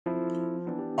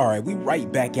All right, we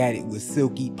right back at it with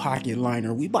Silky Pocket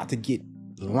Liner. We about to get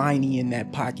liney in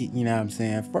that pocket, you know what I'm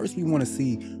saying? First, we want to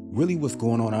see really what's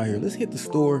going on out here. Let's hit the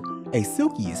store. Hey,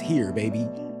 Silky is here, baby.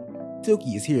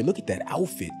 Silky is here. Look at that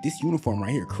outfit. This uniform right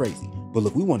here, crazy. But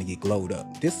look, we want to get glowed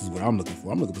up. This is what I'm looking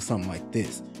for. I'm looking for something like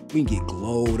this. We can get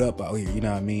glowed up out here, you know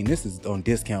what I mean? This is on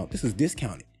discount. This is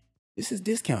discounted. This is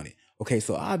discounted. Okay,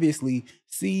 so obviously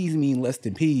C's mean less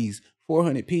than P's.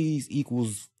 400 P's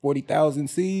equals 40,000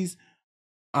 C's.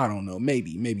 I don't know,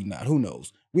 maybe not, who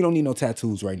knows? We don't need no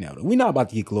tattoos right now though. We're not about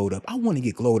to get glowed up. I want to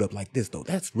get glowed up like this though.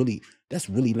 That's really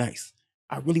nice.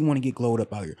 I really want to get glowed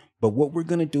up out here. But what we're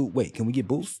gonna do, wait, can we get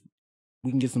boosts?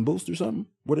 We can get some boosts or something?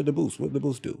 What are the boosts? What did the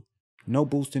boosts do? No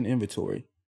boost in inventory.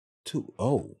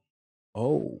 All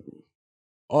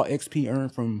XP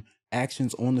earned from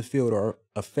actions on the field are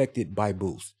affected by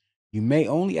boosts. You may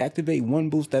only activate one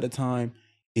boost at a time.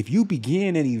 If you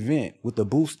begin an event with the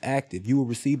boost active, you will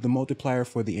receive the multiplier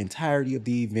for the entirety of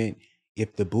the event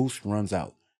if the boost runs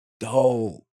out.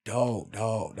 Dog.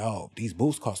 These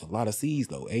boosts cost a lot of C's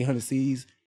though. 800 C's,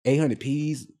 800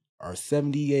 P's are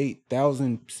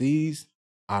 78,000 C's.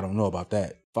 I don't know about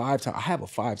that. I have a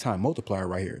 5-time multiplier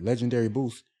right here. Legendary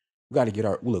boost. We got to get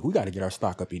our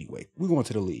stock up anyway. We're going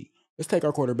to the league. Let's take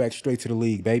our quarterback straight to the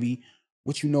league, baby.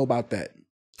 What you know about that?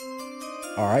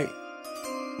 All right.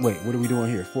 Wait, what are we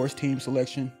doing here? Force team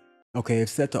selection. Okay, if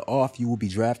set to off, you will be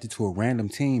drafted to a random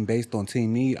team based on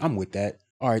team need. I'm with that.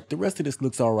 All right, the rest of this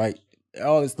looks all right.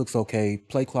 All this looks okay.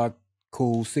 Play clock,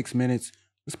 cool, 6 minutes.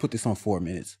 Let's put this on 4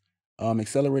 minutes.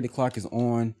 Accelerated clock is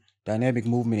on. Dynamic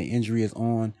movement and injury is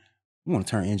on. We want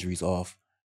to turn injuries off.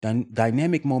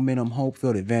 Dynamic momentum, home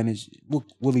field advantage. We'll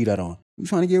leave that on. We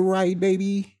trying to get right,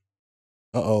 baby.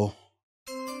 Uh-oh.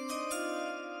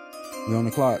 We on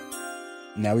the clock.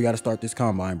 Now we got to start this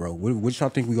combine, bro. What y'all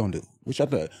think we gonna do? This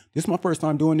is my first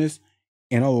time doing this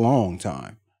in a long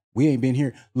time. We ain't been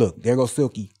here. Look, there goes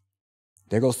Silky.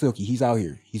 There goes Silky. He's out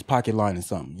here. He's pocket lining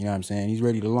something. You know what I'm saying? He's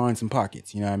ready to line some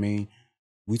pockets. You know what I mean?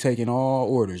 We taking all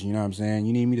orders. You know what I'm saying?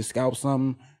 You need me to scalp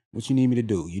something? What you need me to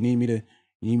do? You need me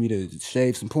to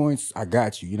shave some points? I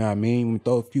got you. You know what I mean? When we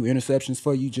throw a few interceptions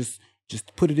for you, just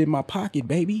put it in my pocket,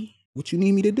 baby. What you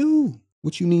need me to do?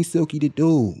 What you need Silky to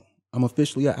do? I'm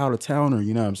officially an out-of-towner,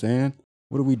 you know what I'm saying?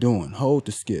 What are we doing? Hold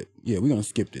to skip. Yeah, we're going to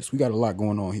skip this. We got a lot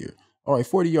going on here. All right,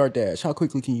 40-yard dash. How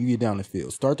quickly can you get down the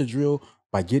field? Start the drill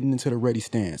by getting into the ready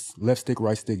stance. Left stick,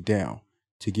 right stick down.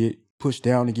 To get pushed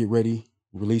down to get ready,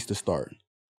 release to start.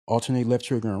 Alternate left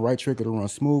trigger and right trigger to run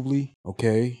smoothly.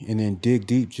 Okay, and then dig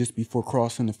deep just before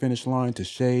crossing the finish line to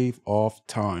shave off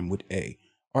time with A.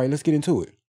 All right, let's get into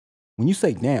it. When you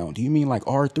say down, do you mean like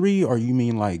R3 or you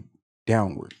mean like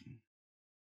downward?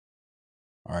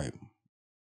 All right,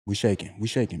 we shaking,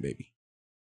 baby.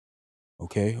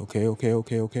 Okay.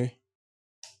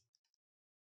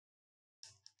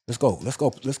 Let's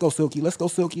go, Silky. Let's go,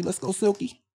 Silky. Let's go,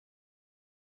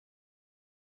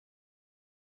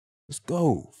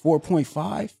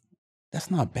 4.5. That's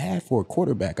not bad for a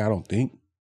quarterback, I don't think.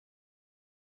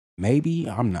 Maybe,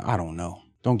 I don't know.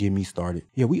 Don't get me started.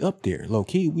 Yeah, we up there. Low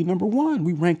key, we number one.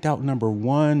 We ranked out number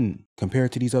one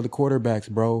compared to these other quarterbacks,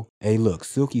 bro. Hey, look,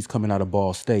 Silky's coming out of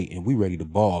Ball State and we ready to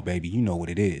ball, baby. You know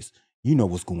what it is. You know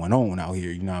what's going on out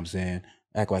here. You know what I'm saying?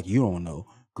 Act like you don't know.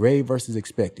 Grade versus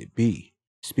expected. B.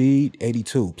 Speed,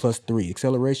 82 plus 3.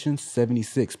 Acceleration,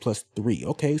 76 plus 3.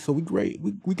 Okay, so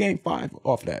we gained 5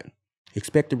 off that.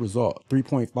 Expected result,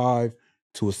 3.5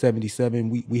 to a 77.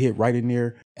 We hit right in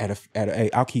there at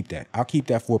a I'll keep that. I'll keep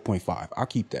that 4.5. I'll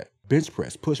keep that. Bench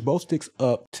press. Push both sticks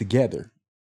up together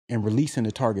and release in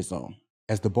the target zone.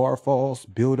 As the bar falls,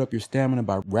 build up your stamina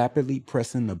by rapidly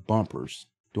pressing the bumpers.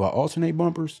 Do I alternate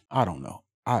bumpers? I don't know.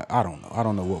 I don't know. I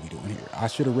don't know what we're doing here. I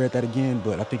should have read that again,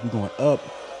 but I think we're going up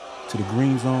to the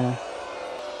green zone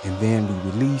and then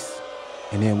we release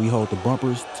and then we hold the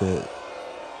bumpers to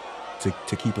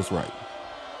keep us right.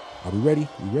 Are we ready?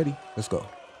 We ready? Let's go.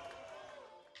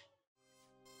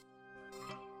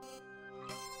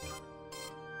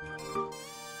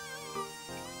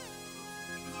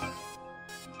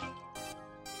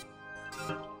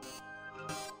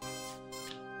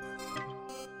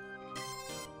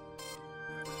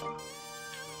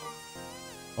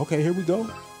 Okay, here we go.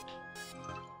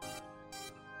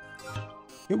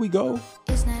 Here we go.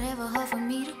 It's not ever hard for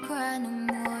me to cry no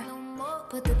more.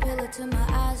 Put the pillow to my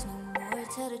eyes no more.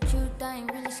 Tell the truth, I ain't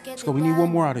really scared. Let's go. We need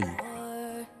one more out of you.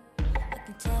 I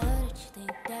can tell that you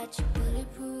think that you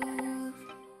bulletproof.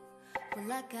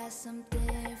 Well, I got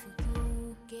something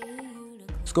for you.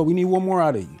 Let's go. We need one more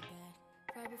out of you.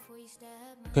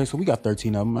 Okay, so we got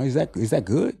 13 of them. Is that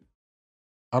good?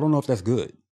 I don't know if that's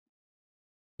good.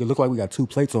 It looked like we got 2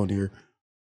 plates on here.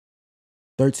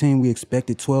 13, we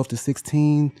expected 12 to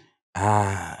 16.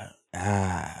 I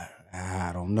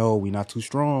don't know. We're not too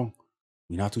strong.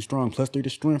 We're not too strong. +3 to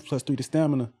strength, +3 to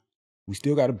stamina. We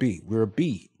still got a B. We're a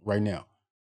B right now.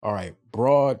 All right,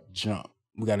 broad jump.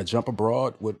 We got to jump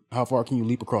abroad. How far can you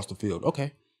leap across the field?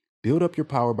 Okay. Build up your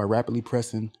power by rapidly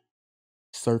pressing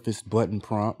surface button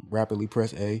prompt. Rapidly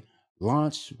press A.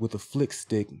 Launch with a flick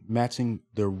stick matching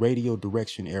the radial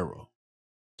direction arrow.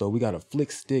 So we got a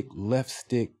flick stick, left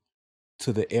stick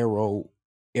to the arrow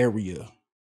area.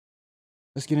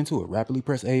 Let's get into it. Rapidly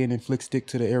press A and then flick stick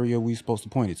to the area we're supposed to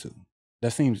point it to.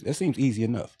 That seems easy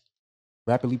enough.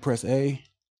 Rapidly press A.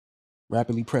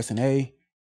 Rapidly pressing A.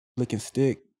 Flick and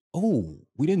stick. Oh,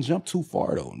 we didn't jump too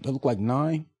far though. That looked like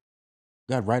 9.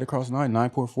 Got right across 9,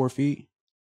 9.4 feet.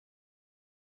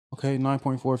 Okay,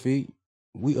 9.4 feet.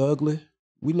 We ugly.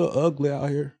 We look ugly out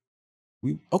here.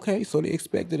 Okay, so they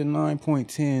expected a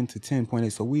 9.10 to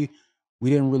 10.8. So we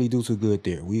didn't really do too good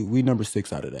there. We number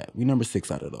 6 out of that. We number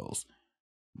 6 out of those.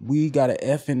 We got an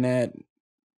F in that.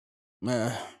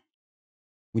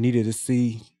 We needed a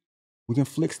C. We can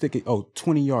flick stick it.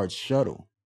 20-yard shuttle.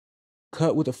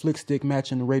 Cut with a flick stick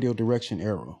matching the radial direction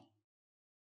arrow.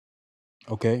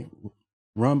 Okay.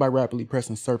 Run by rapidly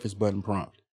pressing surface button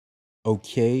prompt.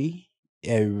 Okay.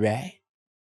 All right.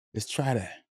 Let's try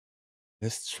that.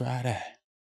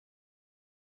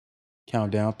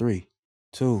 Countdown 3,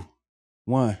 2,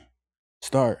 1.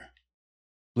 Start.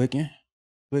 Flicking.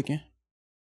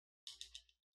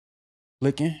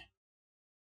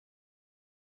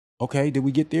 Okay, did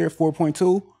we get there?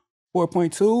 4.2?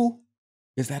 4.2?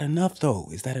 Is that enough though?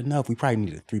 Is that enough? We probably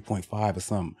need a 3.5 or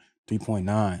something.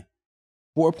 3.9.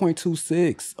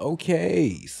 4.26.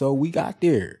 Okay, so we got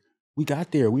there.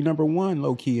 We number 1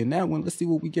 low key in that one. Let's see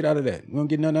what we get out of that. We don't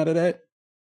get nothing out of that?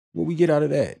 What we get out of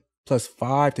that?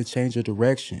 +5 to change your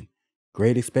direction.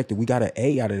 Grade expected. We got an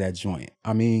A out of that joint.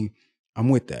 I mean, I'm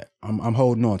with that. I'm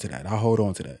holding on to that. I'll hold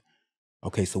on to that.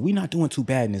 Okay, so we're not doing too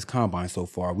bad in this combine so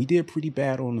far. We did pretty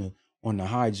bad on the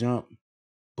high jump,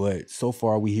 but so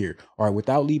far we here. All right,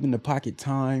 without leaving the pocket,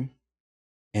 time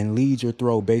and lead your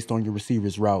throw based on your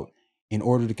receiver's route in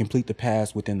order to complete the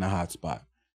pass within the hot spot.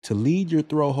 To lead your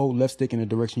throw, hold left stick in the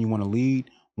direction you want to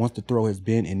lead once the throw has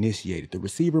been initiated. The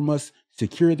receiver must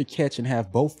secure the catch and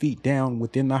have both feet down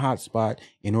within the hot spot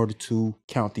in order to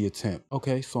count the attempt.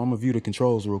 Okay, so I'm gonna view the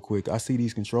controls real quick. I see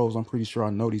these controls. I'm pretty sure I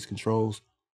know these controls.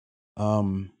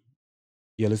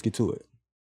 Yeah, let's get to it.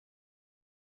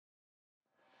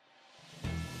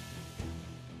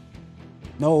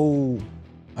 No,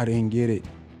 I didn't get it.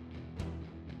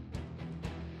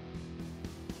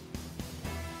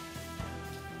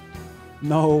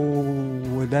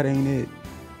 No, that ain't it.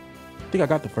 I think I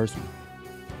got the first one.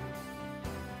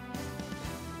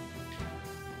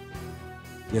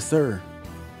 Yes, sir.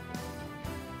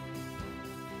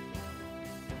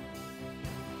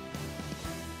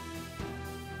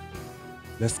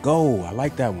 Let's go. I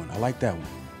like that one. Let's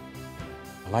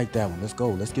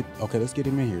go. Let's get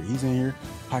him in here. He's in here.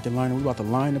 Pocket liner. We about to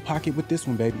line the pocket with this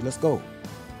one, baby. Let's go.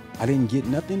 I didn't get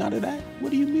nothing out of that.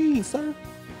 What do you mean, sir?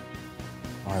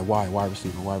 All right, wide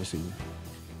receiver. We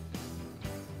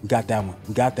got that one.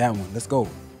 Let's go.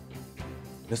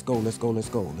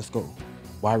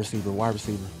 Wide receiver.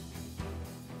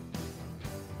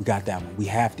 We got that one. We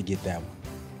have to get that one.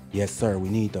 Yes, sir. We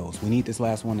need those. We need this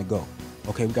last one to go.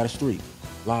 Okay, we got a streak.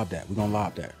 Lob that. We're gonna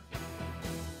lob that.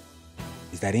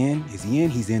 Is that in? Is he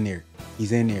in? He's in there.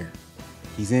 He's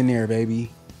in there, baby.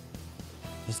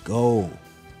 Let's go.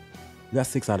 We got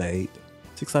 6 out of 8.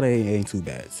 6 out of 8 ain't too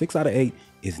bad. 6 out of 8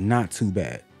 is not too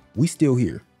bad. We still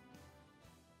here.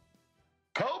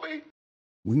 Kobe.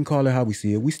 We can call it how we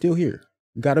see it. We still here.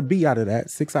 We got a B out of that.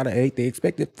 6 out of 8. They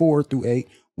expected 4 through 8.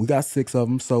 We got 6 of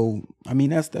them. So, I mean,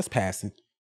 that's passing.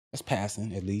 That's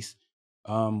passing at least.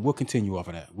 We'll continue off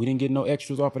of that. We didn't get no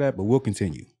extras off of that, but we'll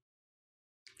continue.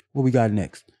 What we got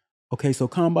next? Okay, so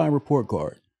combine report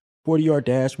card. 40-yard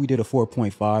dash, we did a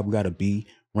 4.5. We got a B,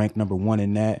 ranked number 1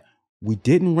 in that. We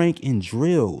didn't rank in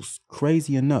drills.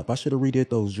 Crazy enough. I should have redid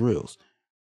those drills.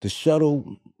 The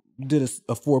shuttle, did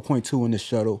a 4.2 in the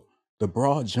shuttle. The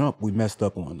broad jump we messed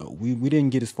up on though. We didn't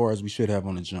get as far as we should have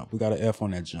on the jump. We got an F on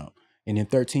that jump. And then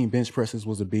 13 bench presses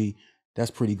was a B. That's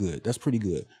pretty good.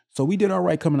 So we did all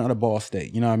right coming out of Ball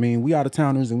State. You know what I mean? We out of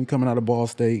towners and we coming out of Ball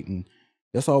State, and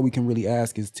that's all we can really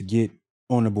ask is to get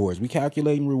on the boards. We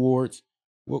calculating rewards.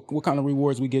 What kind of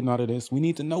rewards we getting out of this? We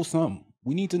need to know something.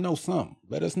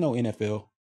 Let us know, NFL.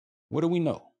 What do we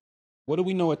know? What do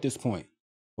we know at this point?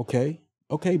 Okay,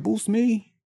 boost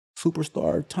me.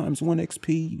 Superstar ×1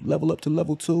 XP, level up to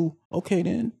level 2. Okay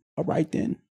then. All right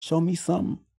then. Show me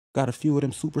something. Got a few of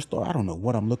them superstar. I don't know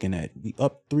what I'm looking at. We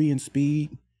up 3 in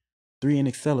speed, 3 in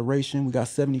acceleration. We got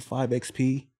 75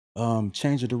 XP.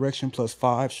 Change of direction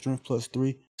 +5, strength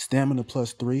 +3, stamina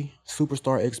 +3,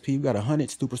 superstar XP. We got 100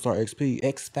 superstar XP,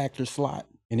 X Factor slot,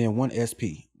 and then 1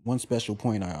 SP, 1 special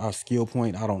point, our skill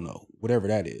point. I don't know, whatever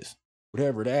that is.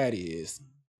 Whatever that is.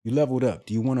 You leveled up.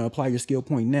 Do you want to apply your skill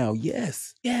point now?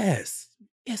 Yes, yes,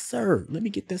 yes, sir. Let me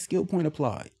get that skill point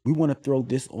applied. We want to throw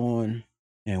this on.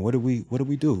 And what do we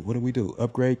do?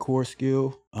 Upgrade core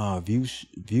skill,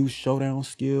 view showdown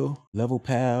skill, level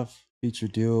path, feature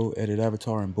deal, edit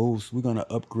avatar, and boost. We're gonna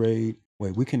upgrade.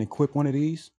 Wait, we can equip one of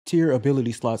these? Tier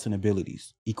ability slots and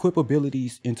abilities. Equip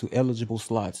abilities into eligible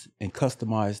slots and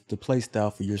customize the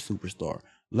playstyle for your superstar.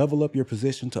 Level up your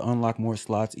position to unlock more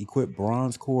slots, equip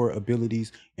bronze core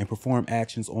abilities, and perform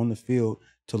actions on the field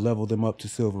to level them up to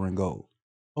silver and gold.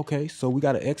 Okay, so we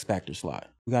got an X Factor slot.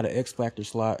 We got an X Factor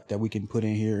slot that we can put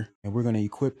in here, and we're gonna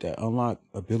equip that. Unlock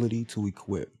ability to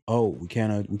equip. Oh, we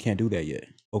can't do that yet.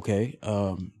 Okay,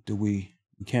 we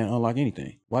can't unlock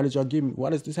anything. Why did y'all give me? Why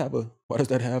does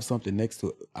that have something next to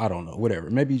it? I don't know. Whatever.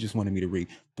 Maybe you just wanted me to read.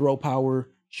 Throw power,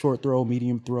 short throw,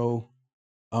 medium throw,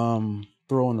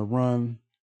 throw on the run,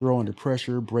 throw under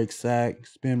pressure, break sack,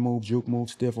 spin move, juke move,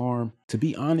 stiff arm. To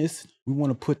be honest, we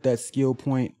want to put that skill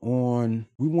point on.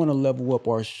 We want to level up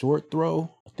our short throw.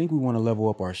 I think we want to level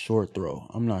up our short throw.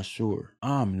 I'm not sure.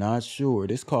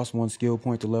 This costs 1 skill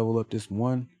point to level up this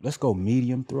one. Let's go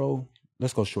medium throw.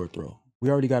 Let's go short throw.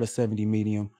 We already got a 70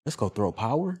 medium. Let's go throw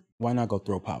power. Why not go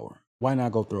throw power? Why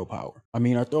not go throw power? I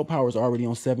mean, our throw power is already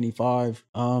on 75.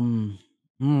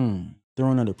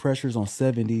 Throwing under pressures on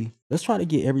 70. Let's try to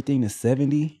get everything to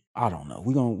 70. I don't know.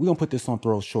 We're gonna put this on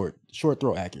short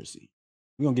throw accuracy.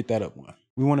 We're gonna get that up one.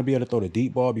 We want to be able to throw the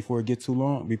deep ball before it gets too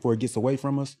long, before it gets away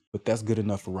from us, but that's good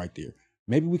enough for right there.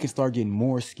 Maybe we can start getting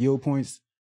more skill points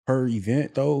per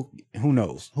event though. Who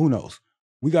knows?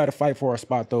 We got to fight for our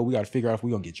spot though. We got to figure out if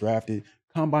we're gonna get drafted.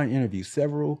 Combine interview.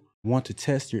 Several want to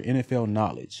test your NFL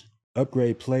knowledge.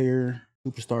 Upgrade player,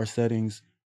 superstar settings.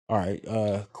 All right,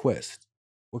 quest.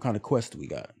 What kind of quest do we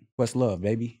got? Quest love,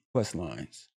 baby. Quest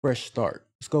lines. Fresh start.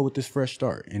 Let's go with this fresh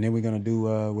start. And then we're going to do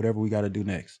whatever we got to do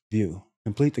next. View.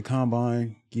 Complete the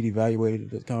combine. Get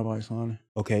evaluated at the combine sign.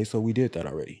 Okay, so we did that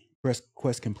already. Press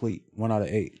quest complete. 1 out of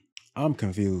 8. I'm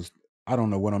confused. I don't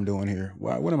know what I'm doing here.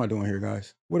 What am I doing here,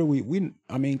 guys? What are we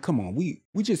I mean, come on. We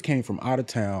just came from out of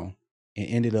town and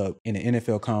ended up in the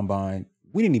NFL combine.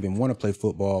 We didn't even want to play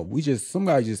football. Some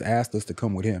guy just asked us to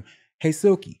come with him. Hey,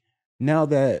 Silky, now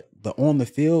that the on the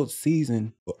field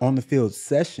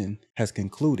session has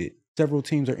concluded, several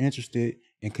teams are interested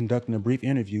in conducting a brief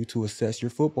interview to assess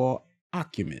your football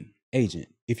acumen. Agent,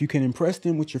 if you can impress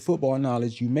them with your football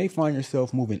knowledge, you may find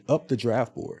yourself moving up the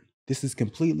draft board. This is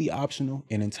completely optional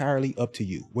and entirely up to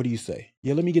you. What do you say?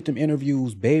 Yeah, let me get them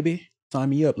interviews, baby. Sign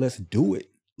me up. Let's do it.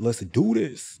 Let's do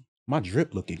this. My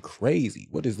drip looking crazy.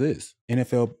 What is this?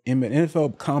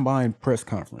 NFL Combine press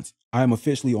conference. I am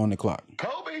officially on the clock.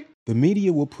 Kobe. The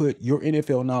media will put your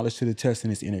NFL knowledge to the test in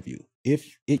this interview.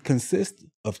 If it consists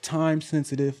of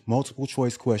time-sensitive,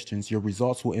 multiple-choice questions, your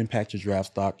results will impact your draft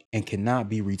stock and cannot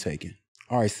be retaken.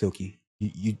 All right, Silky,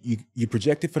 you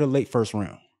projected for the late first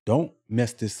round. Don't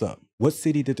mess this up. What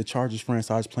city did the Chargers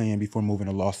franchise play in before moving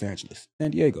to Los Angeles?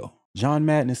 San Diego. John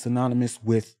Madden is synonymous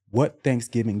with what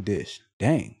Thanksgiving dish?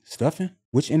 Dang, stuffing?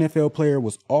 Which NFL player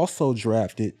was also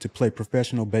drafted to play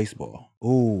professional baseball?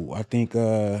 Oh, I think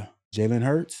Jalen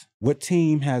Hurts. What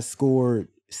team has scored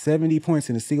 70 points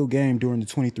in a single game during the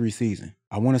 23 season?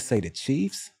 I want to say the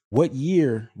Chiefs. What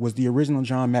year was the original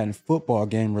John Madden football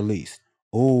game released?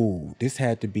 Oh, this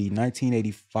had to be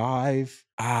 1985.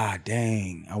 Ah,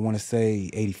 dang. I want to say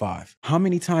 85. How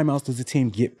many timeouts does a team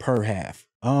get per half?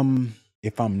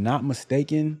 If I'm not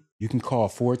mistaken, you can call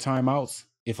 4 timeouts.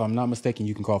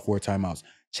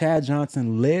 Chad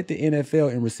Johnson led the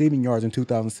NFL in receiving yards in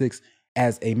 2006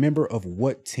 as a member of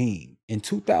what team? In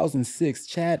 2006,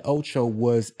 Chad Ocho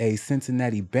was a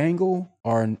Cincinnati Bengal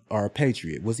or a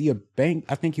Patriot. Was he a Bang?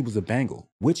 I think he was a Bengal.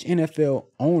 Which NFL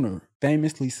owner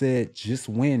famously said, "Just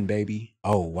win, baby"?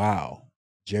 Oh, wow.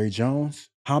 Jerry Jones?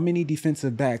 How many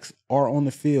defensive backs are on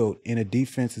the field and a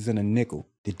defense is in a nickel?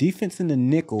 The defense in the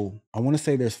nickel, I want to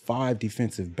say there's 5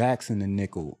 defensive backs in the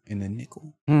nickel.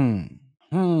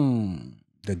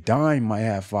 The dime might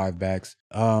have 5 backs.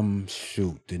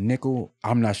 Shoot, the nickel,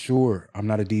 I'm not sure. I'm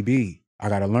not a DB. I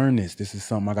got to learn this. This is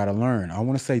something I got to learn. I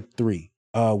want to say 3.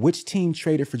 Which team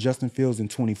traded for Justin Fields in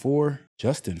 24?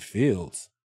 Justin Fields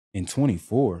in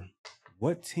 24.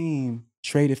 What team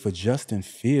traded for Justin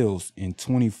Fields in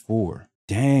 24?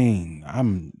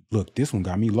 Dang, look, this one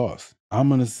got me lost. I'm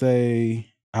going to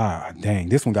say, dang,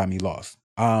 this one got me lost.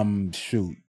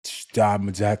 Shoot.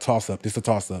 Toss up. This is a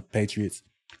toss up. Patriots.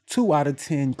 2 out of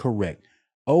 10 correct.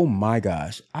 Oh my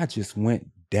gosh. I just went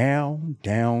down,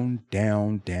 down,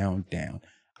 down, down, down.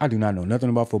 I do not know nothing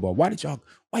about football. Why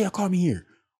y'all call me here?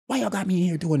 Why y'all got me in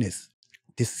here doing this?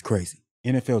 This is crazy.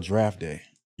 NFL draft day.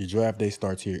 Your draft day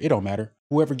starts here. It don't matter.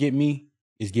 Whoever get me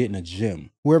is getting a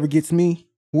gem. Whoever gets me,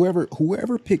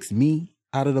 whoever picks me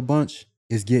out of the bunch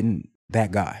is getting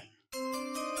that guy.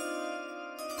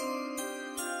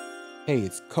 Hey,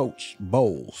 it's Coach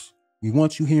Bowles. We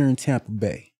want you here in Tampa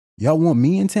Bay. Y'all want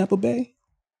me in Tampa Bay?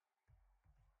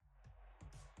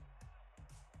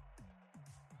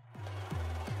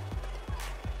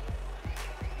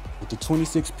 With the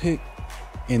 26th pick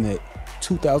in the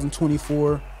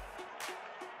 2024.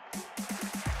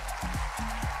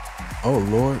 Oh,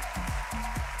 Lord.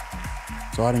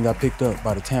 So I done got picked up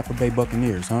by the Tampa Bay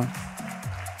Buccaneers, huh?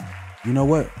 You know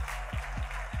what?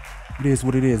 It is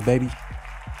what it is, baby.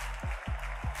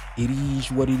 It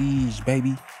is what it is,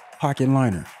 baby. Pocket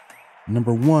liner.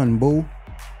 Number 1, boo.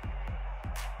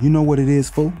 You know what it is,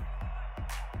 fool?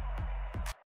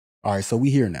 All right, so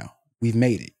we here now. We've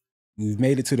made it. We've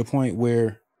made it to the point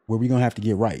where we're going to have to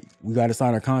get right. We got to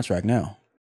sign our contract now.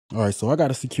 All right, so I got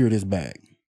to secure this bag.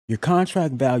 Your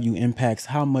contract value impacts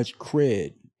how much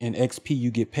cred and XP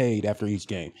you get paid after each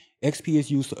game. XP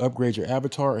is used to upgrade your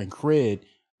avatar, and cred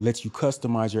lets you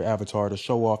customize your avatar to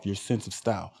show off your sense of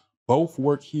style. Both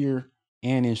work here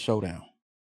and in Showdown.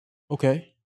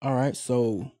 Okay. All right.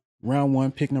 So round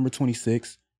 1, pick number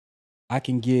 26. I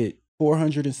can get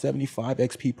 475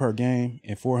 XP per game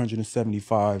and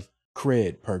 475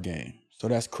 cred per game. So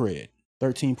that's cred.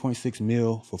 13.6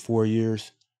 mil for 4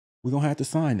 years. We're going to have to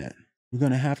sign that. We're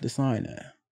going to have to sign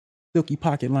that. Silky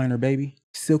pocket liner, baby.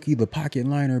 Silky the pocket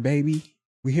liner, baby.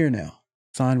 We're here now.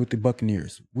 Signed with the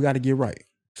Buccaneers. We got to get right.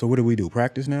 So what do we do?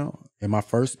 Practice now? Am I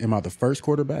the first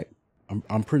quarterback?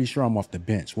 I'm pretty sure I'm off the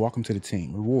bench. Welcome to the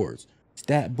team. Rewards.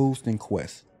 Stat boost and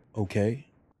quest. Okay.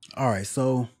 All right.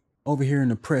 So over here in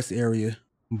the press area,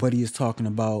 Buddy is talking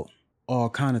about all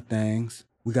kind of things.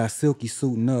 We got Silky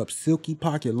suiting up. Silky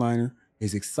pocket liner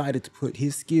is excited to put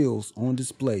his skills on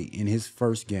display in his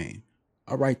first game.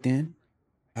 All right then.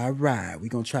 All right. We're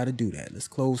going to try to do that. Let's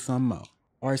close something out.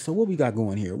 All right. So what we got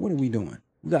going here? What are we doing?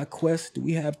 We got quests. Do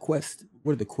we have quests?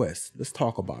 What are the quests? Let's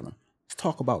talk about them. Let's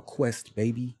talk about quests,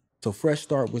 baby. So Fresh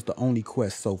Start was the only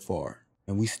quest so far,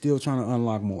 and we still trying to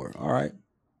unlock more. All right.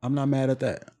 I'm not mad at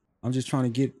that. I'm just trying to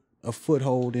get a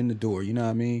foothold in the door. You know what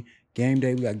I mean? Game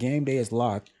day. We got game day is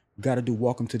locked. We got to do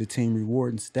welcome to the team,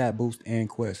 reward and stat boost and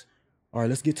quest. All right,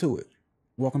 let's get to it.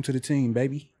 Welcome to the team,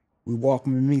 baby. We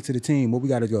welcoming me to the team. What we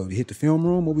got to go? Hit the film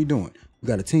room? What we doing? We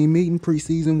got a team meeting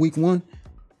preseason week 1.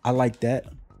 I like that.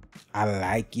 I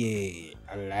like it.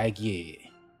 I like it.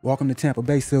 Welcome to Tampa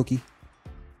Bay, Silky.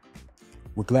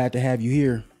 We're glad to have you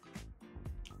here.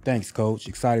 Thanks, Coach.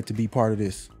 Excited to be part of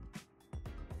this.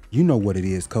 You know what it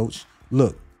is, Coach.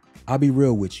 Look, I'll be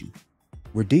real with you.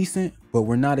 We're decent, but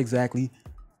we're not exactly.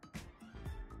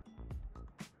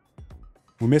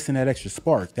 We're missing that extra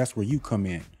spark. That's where you come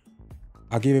in.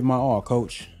 I'll give it my all,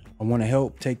 Coach. I want to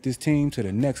help take this team to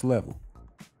the next level.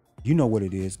 You know what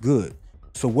it is. Good.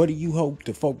 So what do you hope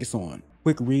to focus on?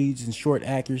 Quick reads and short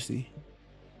accuracy?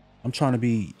 I'm trying to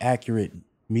be accurate,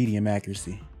 medium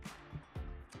accuracy.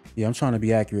 Yeah, I'm trying to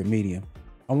be accurate, medium.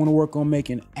 I want to work on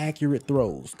making accurate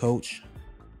throws, Coach.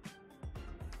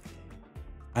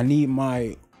 I need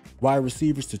my wide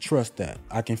receivers to trust that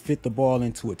I can fit the ball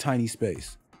into a tiny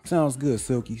space. Sounds good,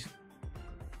 Silkies.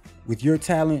 With your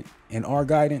talent and our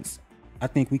guidance, I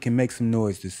think we can make some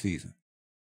noise this season.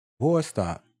 Boy,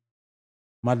 stop.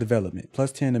 My development,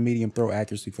 +10 to medium throw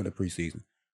accuracy for the preseason.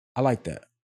 I like that.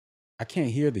 I can't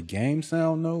hear the game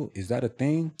sound though. Is that a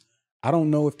thing? I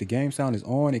don't know if the game sound is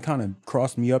on. It kind of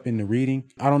crossed me up in the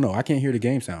reading. I don't know. I can't hear the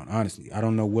game sound, honestly. I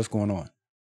don't know what's going on.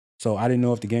 So I didn't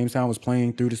know if the game sound was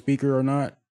playing through the speaker or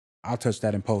not. I'll touch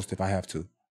that in post if I have to.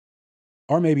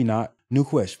 Or maybe not. New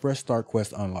quest, fresh start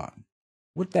quest unlocked.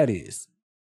 What that is?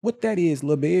 What that is,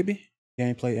 little baby?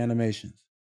 Gameplay animations.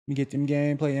 Let me get them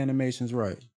gameplay animations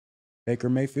right. Baker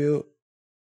Mayfield,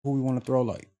 who we want to throw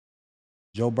like?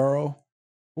 Joe Burrow,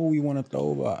 who we want to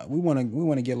throw? We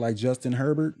want to get like Justin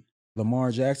Herbert,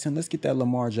 Lamar Jackson. Let's get that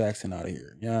Lamar Jackson out of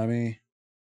here. You know what I mean?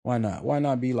 Why not? Why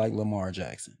not be like Lamar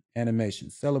Jackson?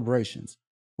 Animations, celebrations.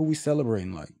 Who we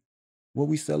celebrating like? What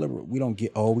we celebrate? We don't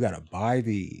get. Oh, we gotta buy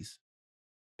these.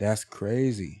 That's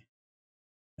crazy.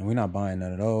 And we're not buying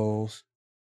none of those.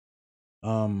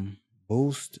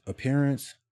 Boost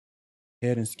appearance,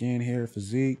 head and skin, hair,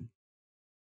 physique.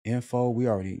 Info, we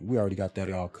already got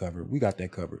that all covered. We got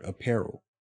that covered. Apparel,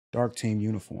 dark team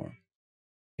uniform,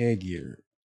 headgear,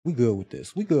 We good with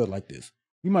this. We good like this.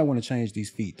 We might want to change these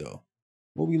feet though.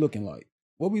 What we looking like?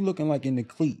 What we looking like in the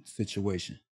cleat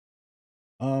situation?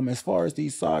 As far as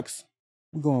these socks,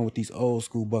 we're going with these old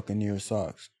school Buccaneer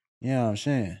socks. Yeah, I'm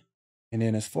saying. And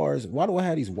then as far as why do I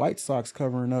have these white socks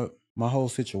covering up my whole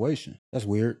situation? That's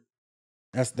weird.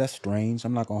 That's strange.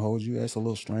 I'm not gonna hold you. That's a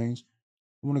little strange.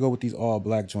 I'm gonna go with these all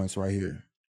black joints right here.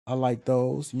 I like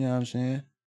those. You know what I'm saying?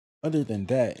 Other than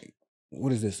that,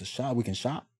 what is this? A shop? We can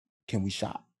shop? Can we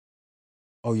shop?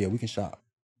 Oh yeah, we can shop.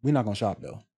 We're not gonna shop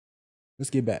though. Let's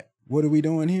get back. What are we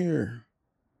doing here?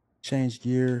 Change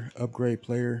gear, upgrade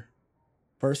player.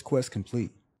 First quest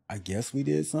complete. I guess we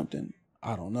did something.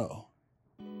 I don't know.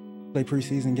 Play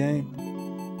preseason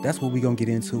game. That's what we're gonna get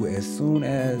into as soon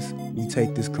as we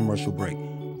take this commercial break.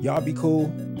 Y'all be cool.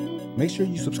 Make sure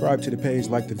you subscribe to the page,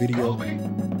 like the video.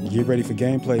 Get ready for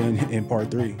gameplay in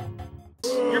part 3.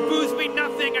 Your boos mean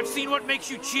nothing. I've seen what makes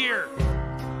you cheer.